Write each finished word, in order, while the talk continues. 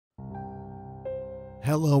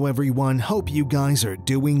Hello everyone, hope you guys are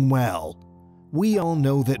doing well. We all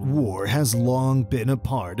know that war has long been a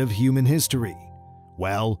part of human history.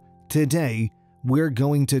 Well, today we're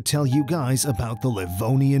going to tell you guys about the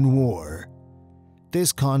Livonian War.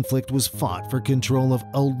 This conflict was fought for control of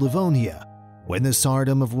Old Livonia when the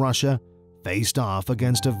Tsardom of Russia faced off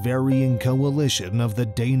against a varying coalition of the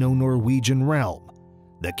Dano-Norwegian realm,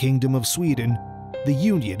 the Kingdom of Sweden, the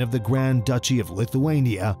Union of the Grand Duchy of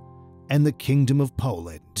Lithuania, and the Kingdom of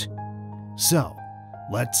Poland. So,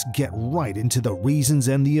 let's get right into the reasons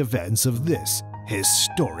and the events of this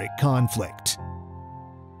historic conflict.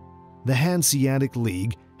 The Hanseatic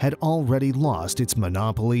League had already lost its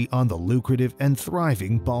monopoly on the lucrative and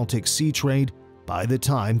thriving Baltic Sea trade by the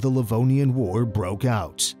time the Livonian War broke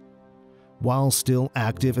out. While still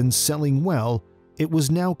active and selling well, it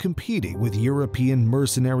was now competing with European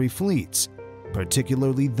mercenary fleets,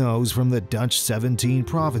 particularly those from the Dutch 17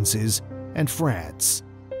 provinces and France.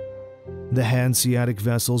 The Hanseatic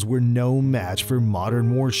vessels were no match for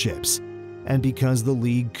modern warships, and because the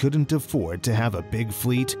League couldn't afford to have a big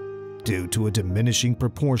fleet due to a diminishing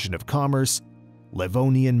proportion of commerce,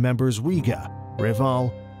 Livonian members Riga,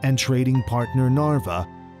 Reval, and trading partner Narva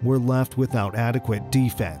were left without adequate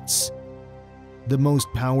defense. The most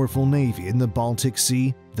powerful navy in the Baltic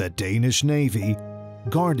Sea, the Danish Navy,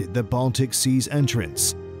 guarded the Baltic Sea's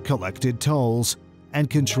entrance, collected tolls, and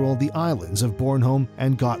controlled the islands of Bornholm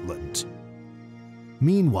and Gotland.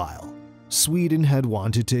 Meanwhile, Sweden had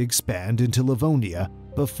wanted to expand into Livonia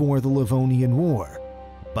before the Livonian War,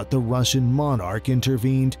 but the Russian monarch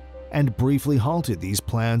intervened and briefly halted these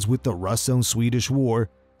plans with the Russo-Swedish War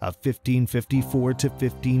of 1554 to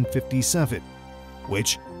 1557,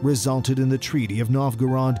 which resulted in the Treaty of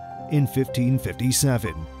Novgorod in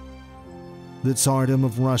 1557. The Tsardom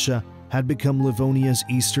of Russia had become Livonia's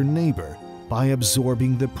eastern neighbor by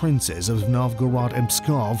absorbing the princes of Novgorod and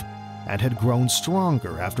Pskov, and had grown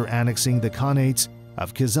stronger after annexing the Khanates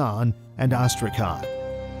of Kazan and Astrakhan.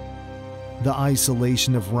 The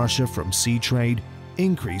isolation of Russia from sea trade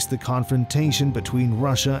increased the confrontation between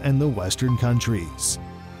Russia and the Western countries.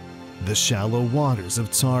 The shallow waters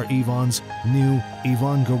of Tsar Ivan's new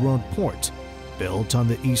Ivangorod port, built on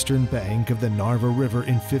the eastern bank of the Narva River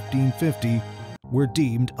in 1550, were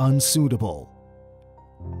deemed unsuitable.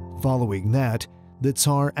 Following that, the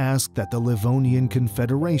Tsar asked that the Livonian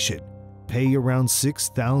Confederation pay around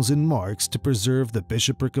 6,000 marks to preserve the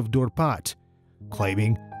bishopric of Dorpat,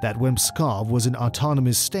 claiming that when Pskov was an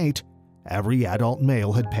autonomous state, every adult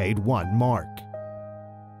male had paid 1 mark.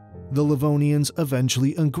 The Livonians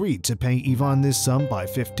eventually agreed to pay Ivan this sum by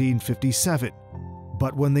 1557,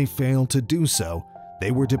 but when they failed to do so,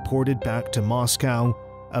 they were deported back to Moscow,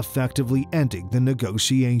 effectively ending the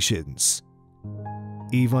negotiations.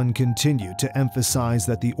 Ivan continued to emphasize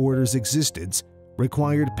that the order's existence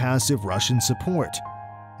required passive Russian support,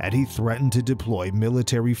 and he threatened to deploy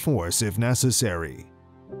military force if necessary.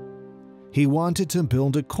 He wanted to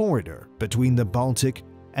build a corridor between the Baltic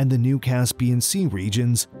and the new Caspian Sea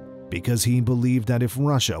regions because he believed that if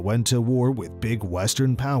Russia went to war with big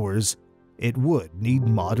Western powers, it would need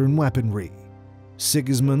modern weaponry.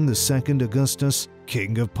 Sigismund II Augustus,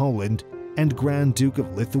 King of Poland and Grand Duke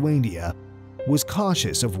of Lithuania, was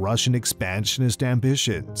cautious of Russian expansionist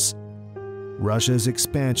ambitions. Russia's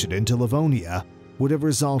expansion into Livonia would have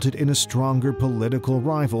resulted in a stronger political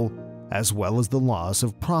rival, as well as the loss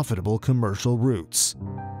of profitable commercial routes.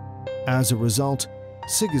 As a result,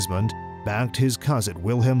 Sigismund backed his cousin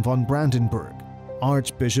Wilhelm von Brandenburg,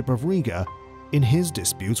 Archbishop of Riga, in his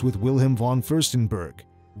disputes with Wilhelm von Fürstenberg,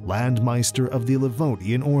 Landmeister of the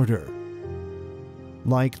Livonian Order.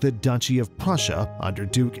 Like the Duchy of Prussia under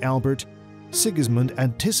Duke Albert, Sigismund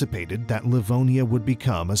anticipated that Livonia would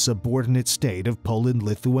become a subordinate state of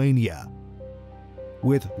Poland-Lithuania.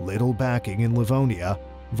 With little backing in Livonia,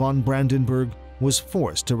 von Brandenburg was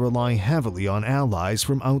forced to rely heavily on allies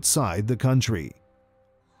from outside the country.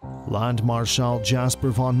 Landmarschall Jasper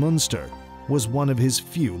von Münster was one of his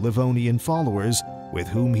few Livonian followers with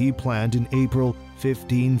whom he planned an April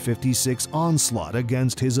 1556 onslaught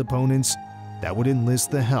against his opponents that would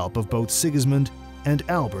enlist the help of both Sigismund and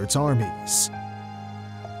Albert's armies.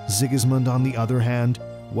 Sigismund, on the other hand,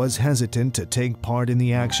 was hesitant to take part in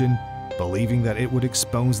the action, believing that it would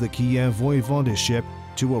expose the Kiev voivodeship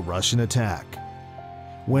to a Russian attack.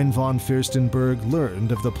 When von Fürstenberg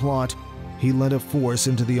learned of the plot, he led a force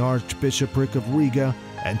into the Archbishopric of Riga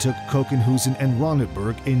and took Kochenhusen and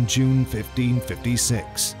Ronneburg in June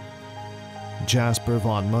 1556. Jasper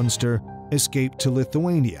von Münster escaped to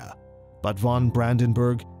Lithuania, but von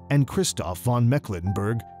Brandenburg and Christoph von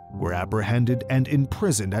Mecklenburg were apprehended and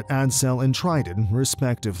imprisoned at Ansel and Trident,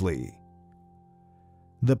 respectively.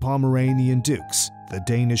 The Pomeranian dukes, the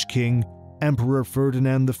Danish king, Emperor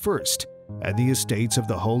Ferdinand I, and the estates of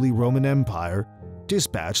the Holy Roman Empire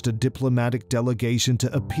dispatched a diplomatic delegation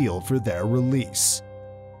to appeal for their release.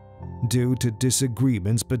 Due to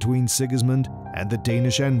disagreements between Sigismund and the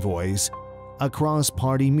Danish envoys, a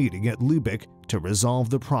cross-party meeting at Lübeck to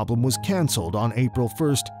resolve the problem was cancelled on April 1,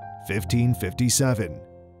 1557.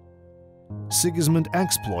 Sigismund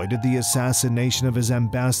exploited the assassination of his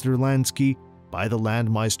ambassador Lansky by the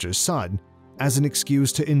Landmeister's son as an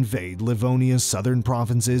excuse to invade Livonia's southern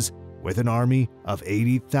provinces with an army of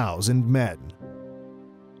 80,000 men.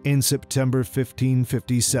 In September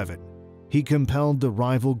 1557, he compelled the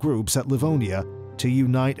rival groups at Livonia to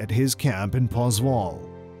unite at his camp in Pozval.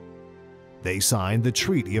 They signed the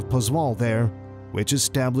Treaty of Pozval there, which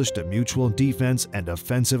established a mutual defense and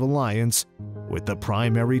offensive alliance, with the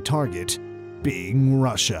primary target being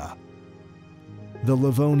Russia. The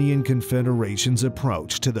Livonian Confederation's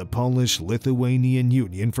approach to the Polish-Lithuanian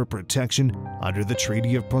Union for protection under the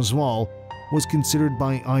Treaty of Pozval was considered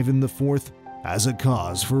by Ivan IV as a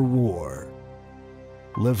cause for war.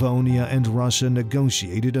 Livonia and Russia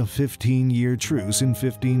negotiated a 15-year truce in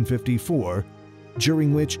 1554,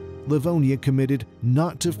 during which Livonia committed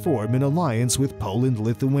not to form an alliance with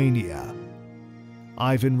Poland-Lithuania.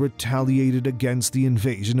 Ivan retaliated against the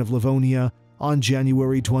invasion of Livonia on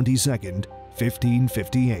January 22,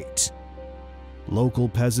 1558. Local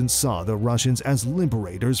peasants saw the Russians as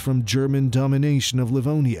liberators from German domination of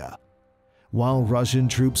Livonia. While Russian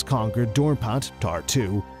troops conquered Dorpat,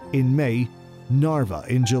 Tartu, in May, Narva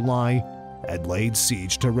in July, and laid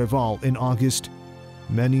siege to Reval in August,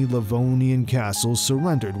 many Livonian castles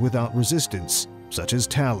surrendered without resistance, such as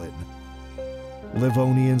Tallinn.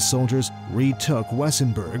 Livonian soldiers retook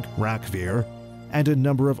Wesenberg, Rakvir, and a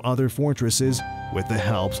number of other fortresses with the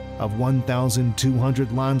help of 1,200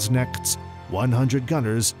 Landsknechts, 100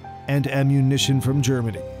 gunners, and ammunition from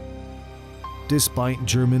Germany. Despite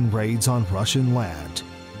German raids on Russian land,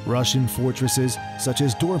 Russian fortresses such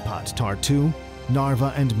as Dorpat, Tartu,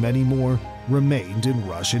 Narva, and many more remained in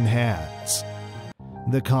Russian hands.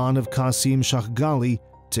 The Khan of Kasim Shakhgali,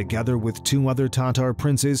 together with 2 other Tatar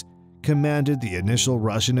princes, commanded the initial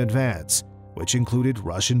Russian advance, which included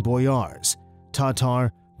Russian boyars,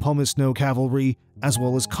 Tatar, Pomesno cavalry, as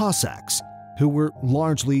well as Cossacks, who were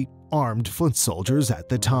largely armed foot soldiers at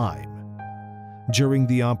the time. During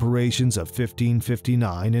the operations of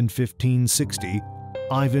 1559 and 1560,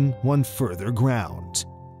 Ivan won further ground.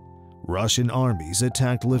 Russian armies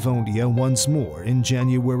attacked Livonia once more in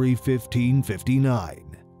January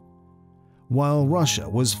 1559. While Russia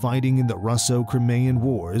was fighting in the Russo-Crimean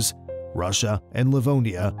Wars, Russia and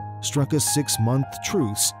Livonia struck a 6-month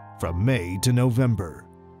truce from May to November.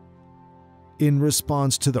 In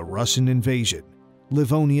response to the Russian invasion,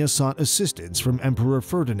 Livonia sought assistance from Emperor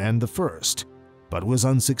Ferdinand I, but was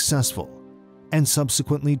unsuccessful, and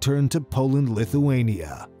subsequently turned to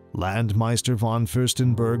Poland-Lithuania. Landmeister von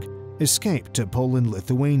Fürstenberg escaped to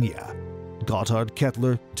Poland-Lithuania. Gotthard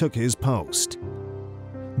Kettler took his post.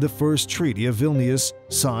 The First Treaty of Vilnius,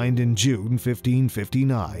 signed in June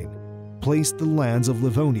 1559, placed the lands of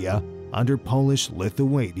Livonia under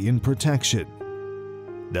Polish-Lithuanian protection.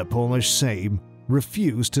 The Polish Sejm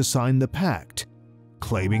refused to sign the pact,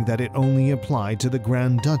 claiming that it only applied to the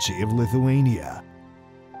Grand Duchy of Lithuania.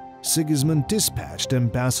 Sigismund dispatched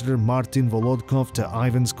Ambassador Martin Volodkov to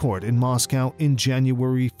Ivan's court in Moscow in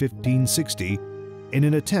January 1560 in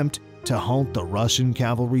an attempt to halt the Russian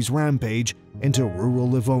cavalry's rampage into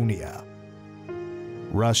rural Livonia.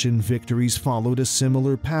 Russian victories followed a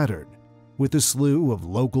similar pattern, with a slew of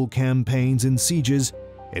local campaigns and sieges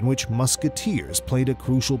in which musketeers played a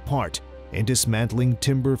crucial part in dismantling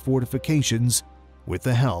timber fortifications with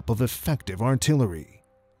the help of effective artillery.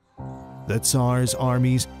 The Tsar's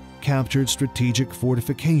armies captured strategic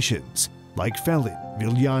fortifications like Felin,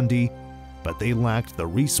 Viljandi, but they lacked the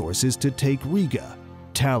resources to take Riga,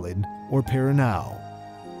 Tallinn, or Perenau.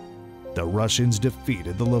 The Russians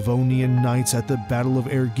defeated the Livonian Knights at the Battle of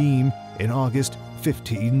Ergim in August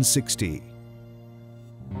 1560.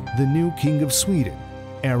 The new King of Sweden,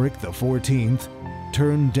 Erik XIV,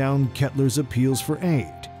 turned down Kettler's appeals for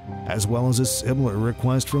aid, as well as a similar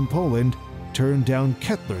request from Poland turned down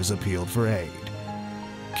Kettler's appeal for aid.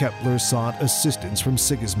 Kettler sought assistance from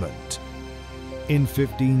Sigismund. In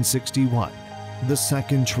 1561, the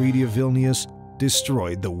Second Treaty of Vilnius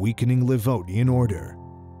destroyed the weakening Livonian order.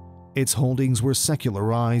 Its holdings were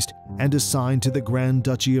secularized and assigned to the Grand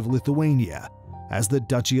Duchy of Lithuania as the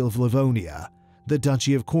Duchy of Livonia, the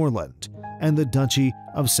Duchy of Courland, and the Duchy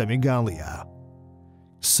of Semigalia.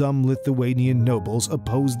 Some Lithuanian nobles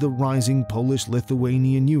opposed the rising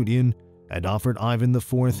Polish-Lithuanian Union and offered Ivan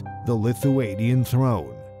IV the Lithuanian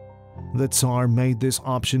throne. The Tsar made this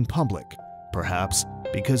option public, perhaps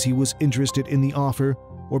because he was interested in the offer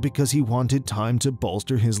or because he wanted time to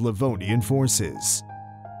bolster his Livonian forces.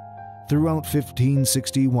 Throughout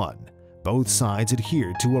 1561, both sides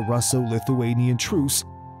adhered to a Russo-Lithuanian truce,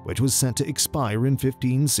 which was set to expire in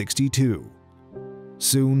 1562.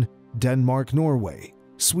 Soon, Denmark-Norway,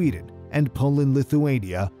 Sweden, and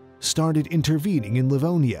Poland-Lithuania started intervening in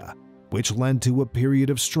Livonia, which led to a period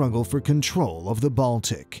of struggle for control of the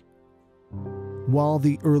Baltic. While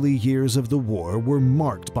the early years of the war were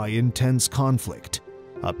marked by intense conflict,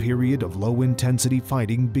 a period of low-intensity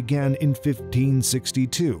fighting began in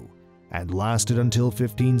 1562 and lasted until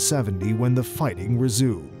 1570 when the fighting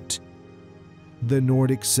resumed. The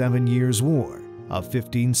Nordic Seven Years' War of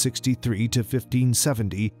 1563 to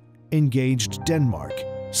 1570 engaged Denmark,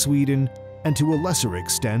 Sweden, and to a lesser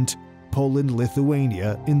extent,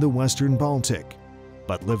 Poland-Lithuania in the Western Baltic,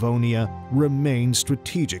 but Livonia remained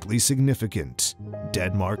strategically significant.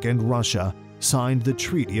 Denmark and Russia signed the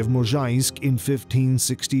Treaty of Mozhaisk in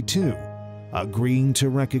 1562, agreeing to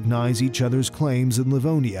recognize each other's claims in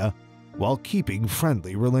Livonia while keeping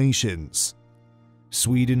friendly relations.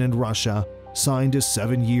 Sweden and Russia signed a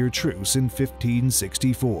 7-year truce in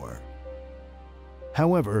 1564.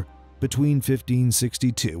 However, between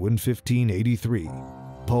 1562 and 1583,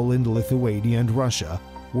 Poland, Lithuania, and Russia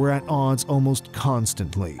were at odds almost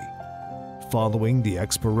constantly. Following the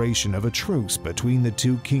expiration of a truce between the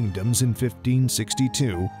two kingdoms in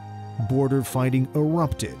 1562, border fighting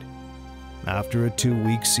erupted. After a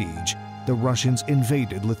 2-week siege, the Russians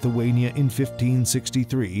invaded Lithuania in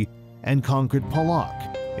 1563 and conquered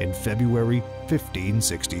Polak in February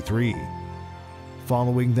 1563.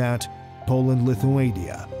 Following that,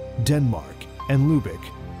 Poland-Lithuania, Denmark, and Lubeck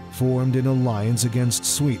formed an alliance against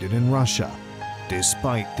Sweden and Russia,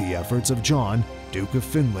 despite the efforts of John, Duke of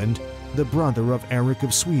Finland, the brother of Eric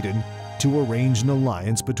of Sweden, to arrange an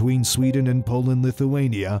alliance between Sweden and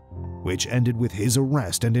Poland-Lithuania, which ended with his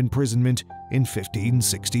arrest and imprisonment in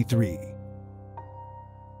 1563.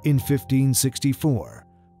 In 1564,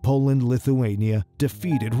 Poland-Lithuania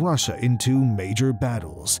defeated Russia in 2 major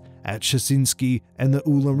battles at Chasinsky and the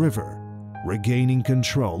Ula River, regaining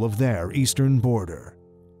control of their eastern border.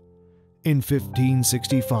 In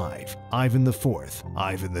 1565, Ivan IV,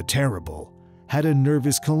 Ivan the Terrible, had a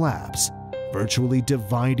nervous collapse, virtually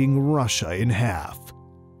dividing Russia in half.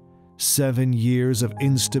 7 years of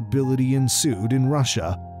instability ensued in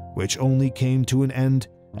Russia, which only came to an end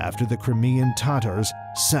after the Crimean Tatars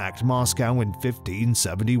sacked Moscow in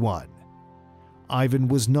 1571. Ivan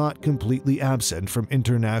was not completely absent from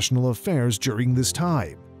international affairs during this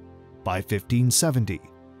time. By 1570,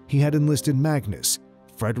 he had enlisted Magnus,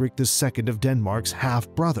 Frederick II of Denmark's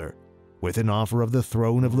half-brother, with an offer of the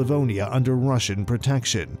throne of Livonia under Russian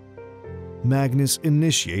protection. Magnus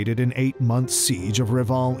initiated an 8-month siege of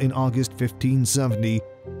Reval in August 1570,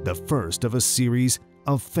 the first of a series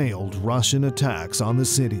of failed Russian attacks on the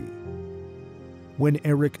city. When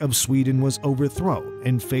Eric of Sweden was overthrown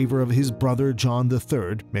in favor of his brother John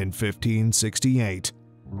III in 1568,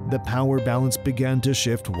 the power balance began to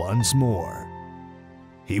shift once more.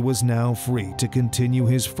 He was now free to continue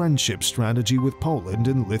his friendship strategy with Poland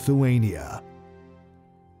and Lithuania.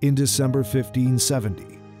 In December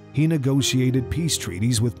 1570, he negotiated peace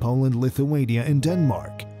treaties with Poland, Lithuania, and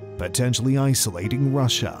Denmark, potentially isolating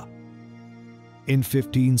Russia. In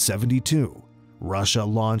 1572, Russia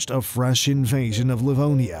launched a fresh invasion of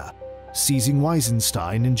Livonia, seizing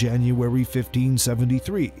Weissenstein in January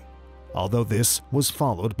 1573, although this was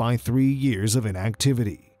followed by 3 years of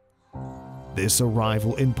inactivity. This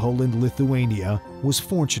arrival in Poland-Lithuania was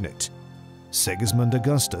fortunate. Sigismund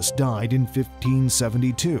Augustus died in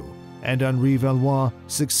 1572, and Henri Valois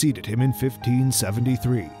succeeded him in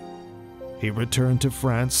 1573. He returned to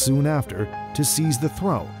France soon after to seize the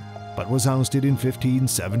throne, but was ousted in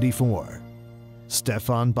 1574.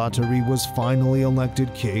 Stefan Batory was finally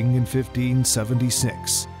elected king in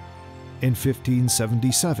 1576. In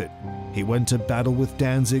 1577, he went to battle with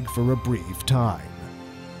Danzig for a brief time.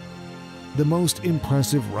 The most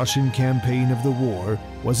impressive Russian campaign of the war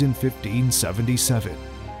was in 1577.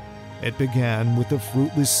 It began with the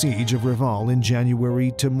fruitless siege of Reval in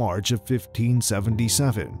January to March of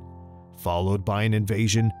 1577, followed by an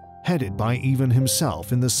invasion headed by Ivan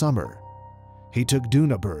himself in the summer. He took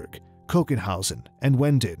Dunaburg, Kokenhausen, and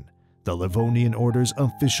Wenden, the Livonian Order's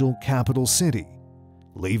official capital city,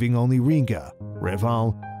 leaving only Riga,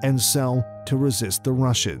 Reval, and Celle to resist the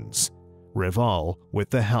Russians, Reval with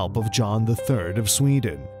the help of John III of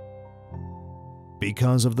Sweden.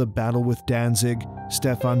 Because of the battle with Danzig,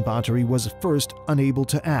 Stefan Batory was first unable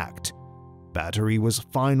to act, Bathory was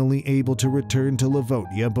finally able to return to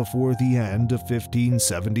Livonia before the end of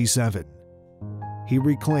 1577. He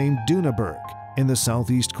reclaimed Dunaburg in the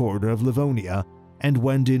southeast corner of Livonia and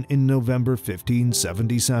Wenden in November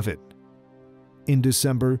 1577. In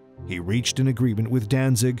December, he reached an agreement with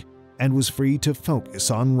Danzig and was free to focus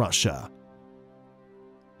on Russia.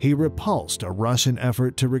 He repulsed a Russian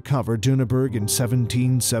effort to recover Dunaburg in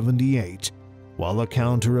 1778, while a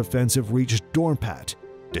counter-offensive reached Dorpat,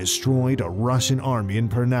 destroyed a Russian army in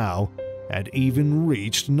Pernau, and even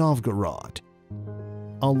reached Novgorod.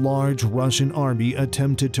 A large Russian army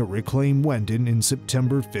attempted to reclaim Wenden in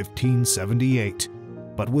September 1578,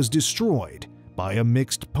 but was destroyed by a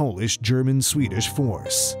mixed Polish-German-Swedish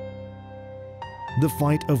force. The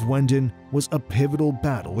fight of Wenden was a pivotal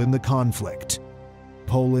battle in the conflict.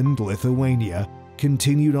 Poland-Lithuania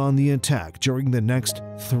continued on the attack during the next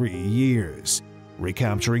 3 years,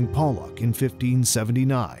 recapturing Polok in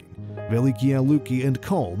 1579, Velikie Luki and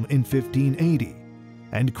Kolm in 1580,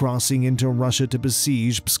 and crossing into Russia to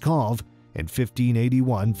besiege Pskov in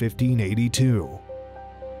 1581-1582.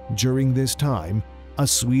 During this time, a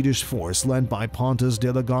Swedish force led by Pontus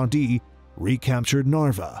de la Gardie recaptured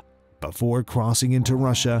Narva before crossing into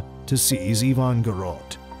Russia to seize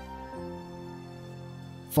Ivangorod.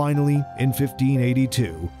 Finally, in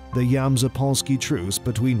 1582, the Yamza-Polski truce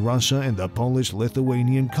between Russia and the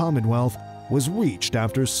Polish-Lithuanian Commonwealth was reached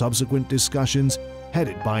after subsequent discussions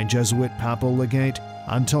headed by Jesuit papal legate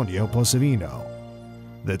Antonio Posavino.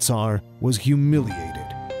 The Tsar was humiliated,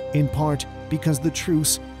 in part because the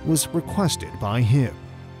truce was requested by him.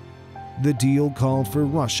 The deal called for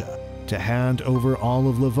Russia to hand over all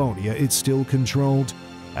of Livonia it still controlled,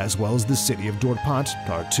 as well as the city of Dorpat,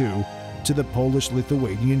 Tartu, to the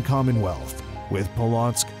Polish-Lithuanian Commonwealth, with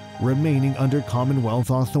Polotsk remaining under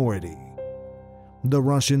Commonwealth authority. The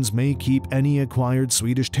Russians may keep any acquired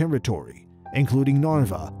Swedish territory, including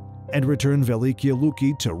Narva, and return Velikie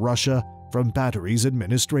Luki to Russia from Bathory's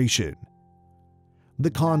administration.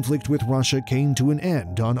 The conflict with Russia came to an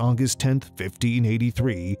end on August 10,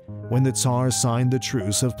 1583, when the Tsar signed the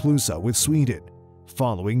Truce of Plusa with Sweden,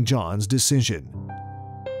 following John's decision.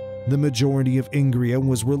 The majority of Ingria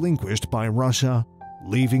was relinquished by Russia,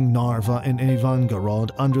 leaving Narva and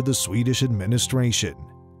Ivangorod under the Swedish administration.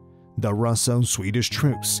 The Russo-Swedish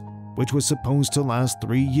truce, which was supposed to last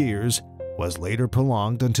 3 years, was later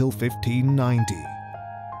prolonged until 1590.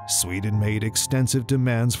 Sweden made extensive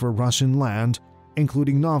demands for Russian land,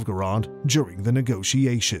 including Novgorod, during the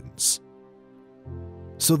negotiations.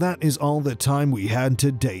 So that is all the time we had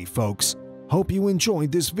today, folks. Hope you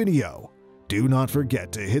enjoyed this video. Do not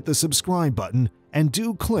forget to hit the subscribe button and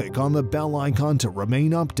do click on the bell icon to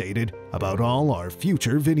remain updated about all our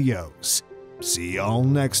future videos. See y'all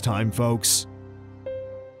next time, folks.